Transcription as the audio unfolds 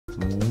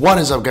What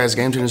is up, guys?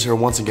 Game Changers here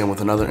once again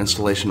with another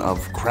installation of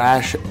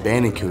Crash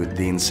Bandicoot,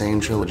 the Sane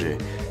Trilogy.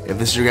 If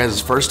this is your guys'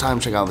 first time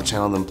checking out the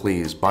channel, then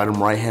please,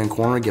 bottom right hand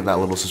corner, give that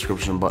little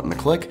subscription button a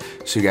click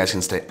so you guys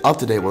can stay up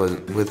to date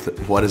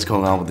with what is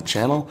going on with the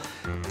channel.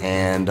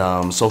 And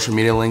social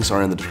media links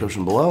are in the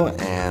description below.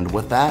 And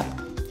with that,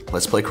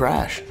 let's play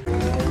Crash. Do you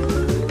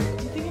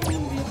think I'm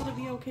gonna be able to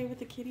be okay with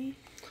the kitty?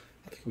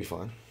 I think it'll be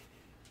fine.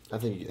 I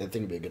think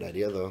it'd be a good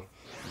idea though,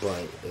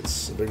 but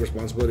it's a big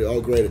responsibility.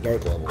 Oh, great, a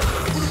dark level. What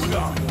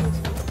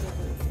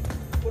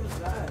is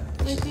that?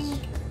 I think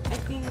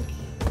it'd be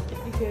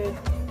good, you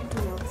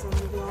know, because I'm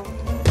gonna go out.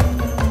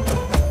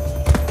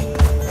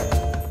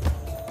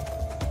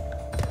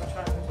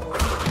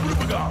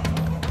 I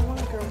want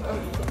a girl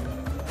kitty.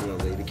 You know,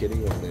 lady kitty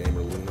with the name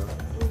of Luna.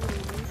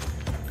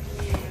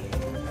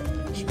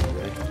 She's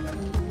right.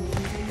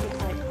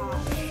 It's like hot.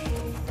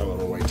 How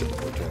about a white tip of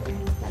her tail?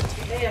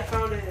 Hey, I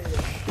found it.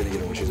 You're gonna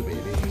get her when she's a baby,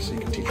 so you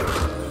can teach her.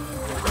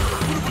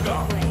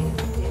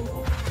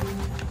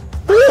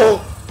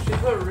 Oh! She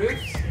put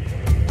roots.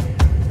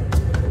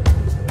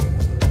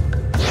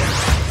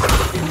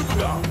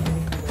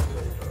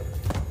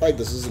 Like,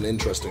 this is an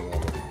interesting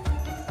level.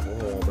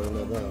 Oh, I don't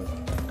know that.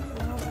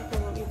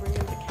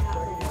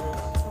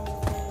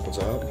 What's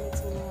up?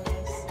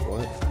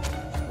 What?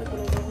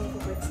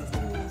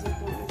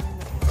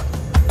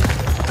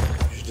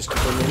 You should just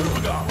keep on the room.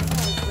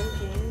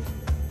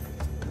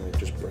 Like,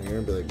 just bring her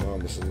and be like, Mom,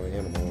 this is my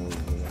animal, and I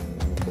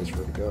have a place for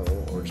her to go,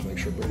 or just make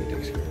sure Brady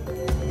takes care of her.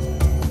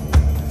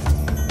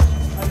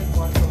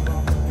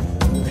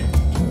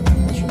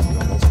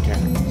 That's a cat.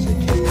 Say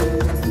cat.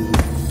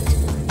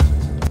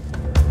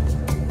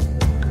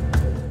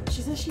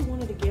 She said she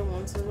wanted to get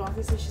one, so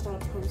obviously she's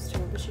not opposed to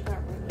it, but she got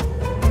rid of it.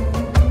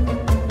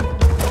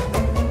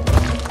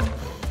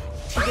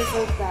 She just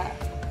like that.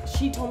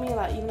 She told me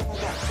that even if I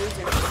got closer,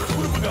 she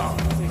was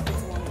like,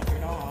 it's one with your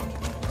dog.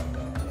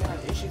 If you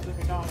have issues with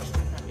your dog, she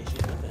doesn't have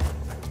issues with it.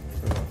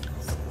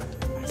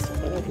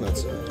 I think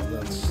that's a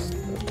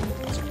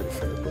pretty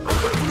fair play.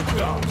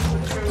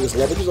 This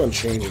level is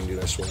unchanging, dude,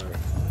 I swear.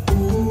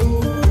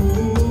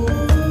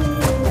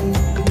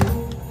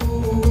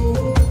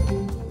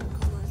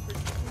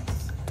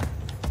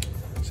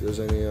 See if there's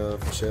any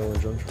for sale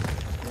in Junction.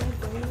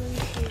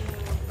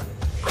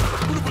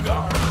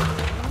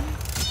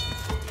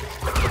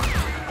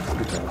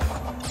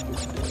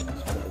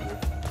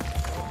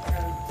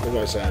 Like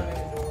I said,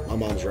 my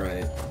mom's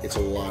right. It's a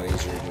lot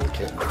easier to do a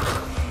kitten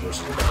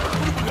versus a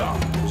dog.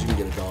 Because you can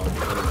get a dog and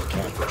then a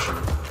cat for cheap.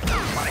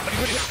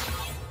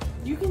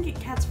 You can get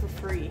cats for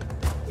free.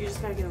 You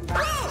just gotta get them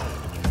back.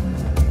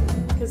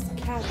 Because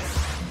cats.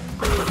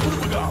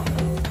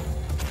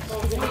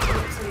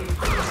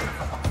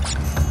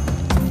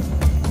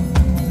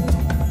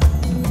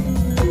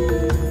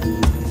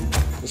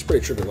 It's a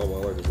pretty trippy level. I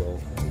like this level.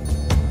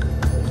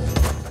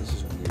 This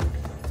is weird.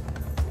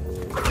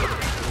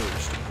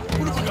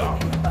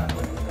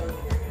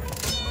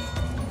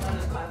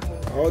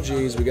 Oh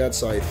geez, we got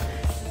Scythe.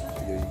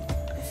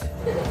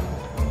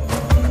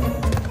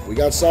 We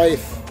got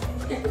Scythe.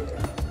 Dude,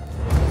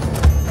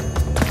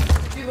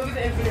 look at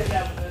the infinite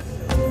depth of this.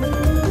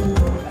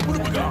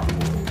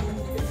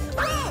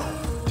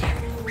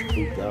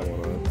 Poop that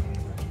one up.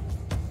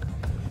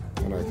 I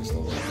like this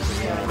level.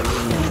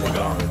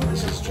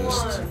 This is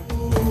just.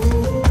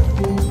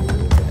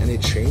 And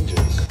it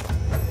changes.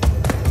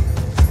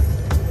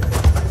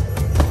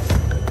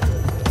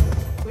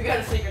 We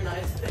gotta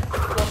synchronize.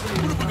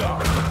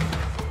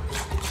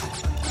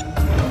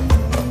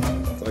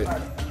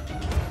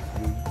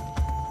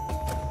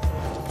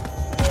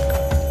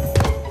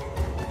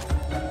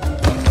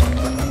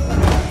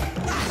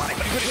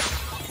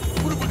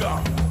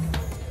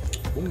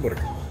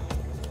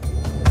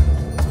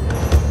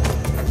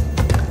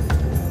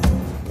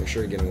 Make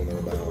sure you get them when they're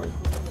about,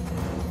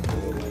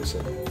 like I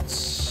said,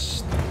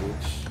 6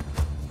 weeks.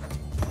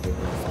 They're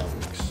about 5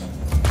 weeks.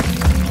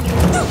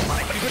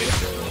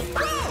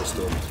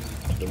 So,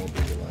 they won't be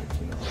like,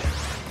 you know,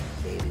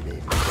 baby. And you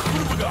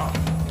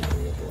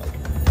have to like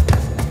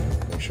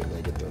make sure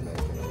they get their milk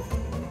and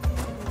everything.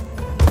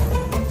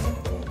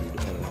 They won't be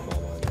dependent on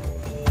mama anymore.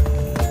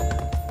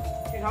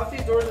 Dude, how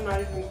these doors are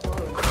not even closed?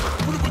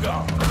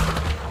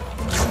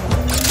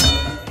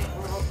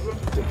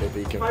 Did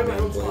Pippi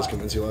Blaze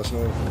convince you last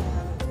night?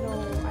 No,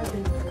 I've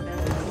been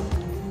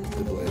prevented.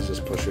 Did Blaze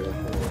just push you a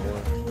little more?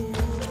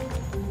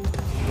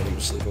 When he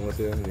was sleeping with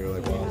you and you were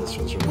like, wow, this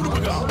feels really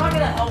nice. I'm not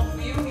gonna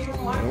help you.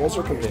 Animals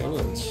are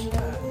companions.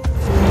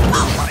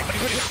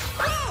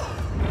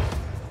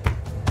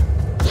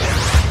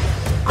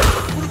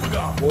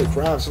 Holy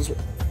crap, since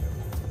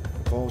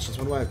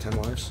when do I have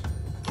 10 lives?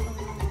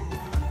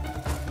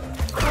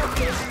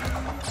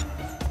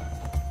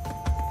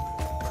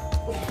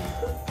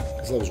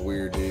 This level's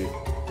weird, dude.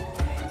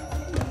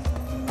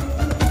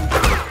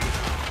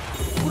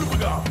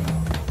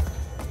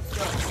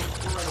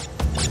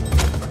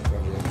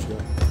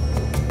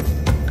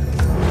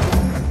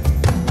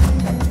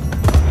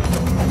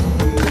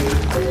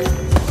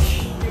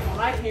 When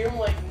I hear him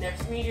like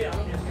next to me, dude,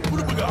 I'm just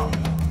gonna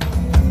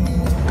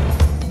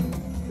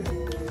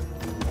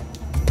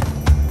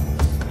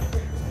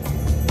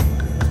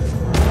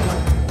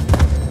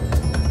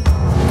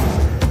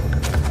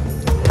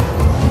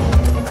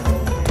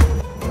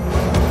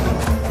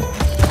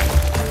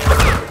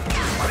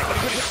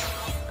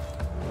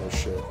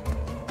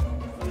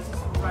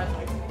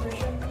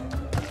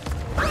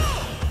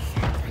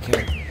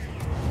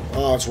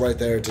it's right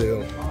there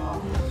too.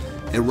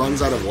 It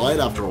runs out of light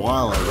after a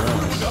while, I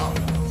guess.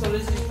 So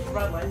does he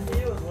provide light for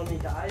you, and when he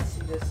dies,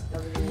 he just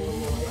doesn't give you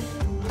any light?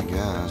 I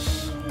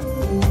guess.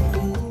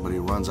 But he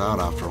runs out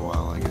after a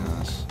while, I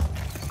guess.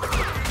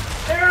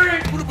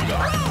 Eric!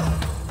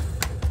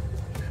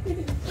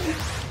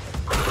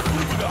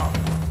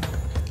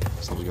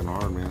 Stuff's getting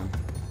hard, man.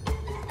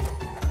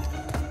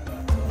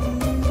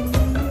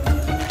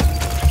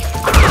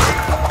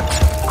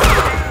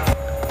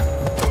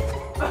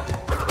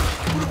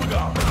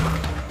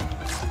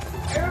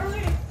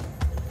 Eric!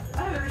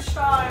 I had a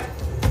shot.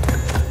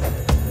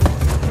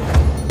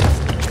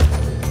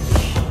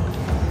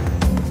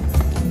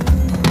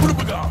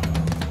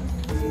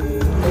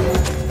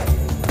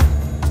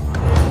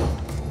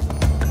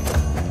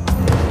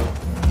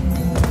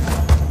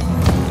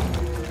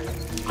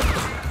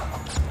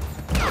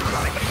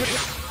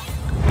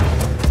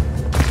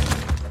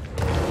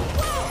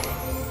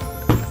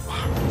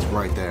 It's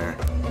right there.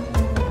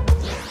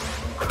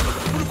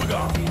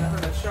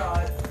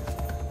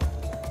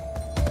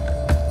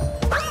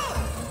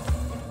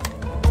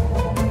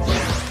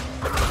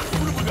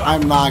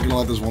 I'm not gonna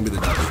let this one be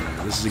the death of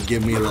me. This is a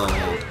give me level.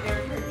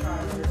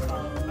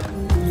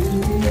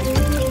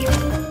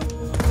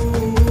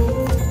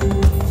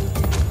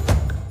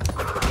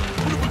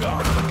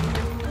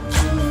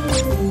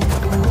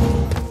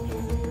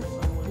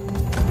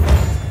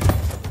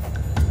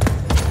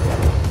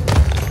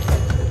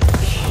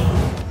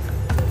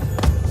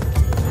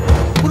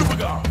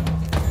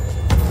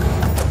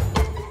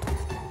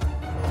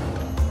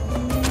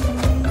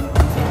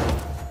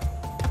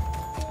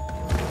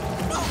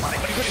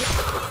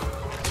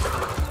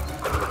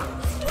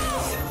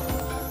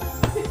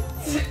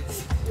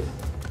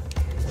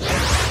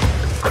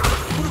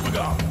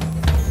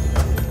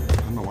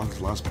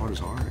 Last part is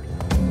hard.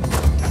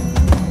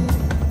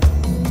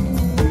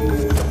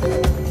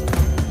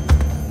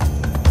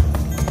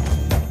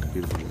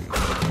 Beautiful, Jacob.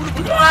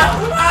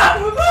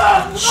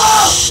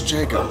 Shh,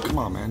 Jacob, come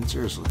on, man.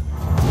 Seriously.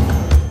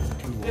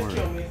 Good lord.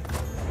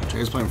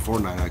 Jacob's playing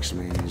Fortnite next to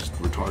me, and he's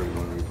retarded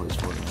whenever he plays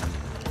Fortnite.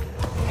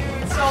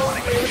 It's so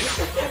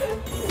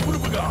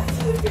weird.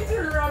 He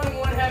turned around and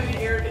one having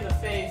Eric in the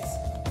face.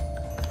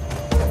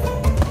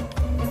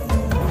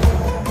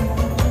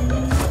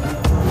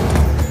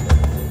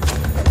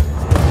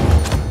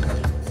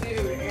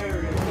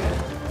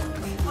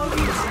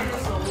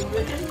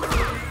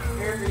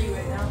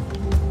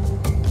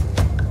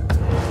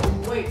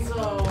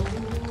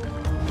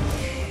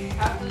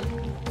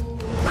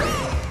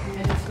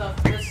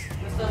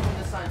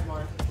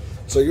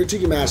 So your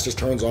Tiki Masters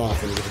turns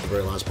off when you get to the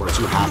very last part,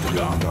 so you have to do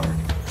it in the dark.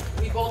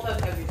 We both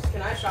have heavies.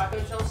 Can I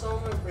shotgun shell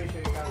someone? I'm pretty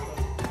sure you got them.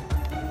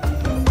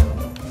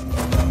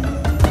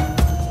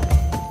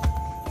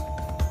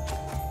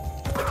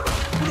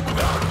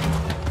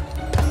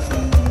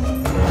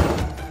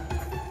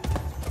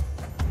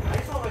 I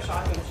just want my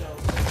shotgun shells.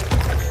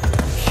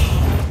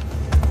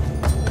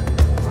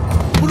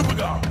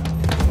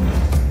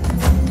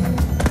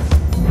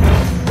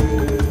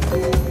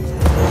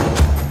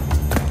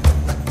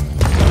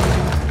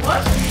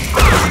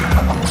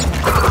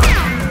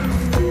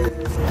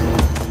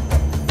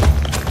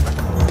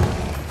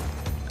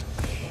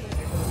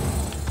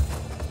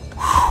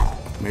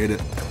 Made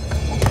it.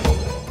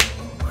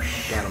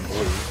 Got him,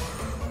 boy.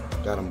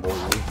 Got him, boy.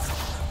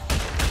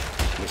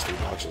 Missed 3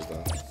 boxes,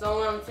 though. So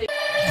I'm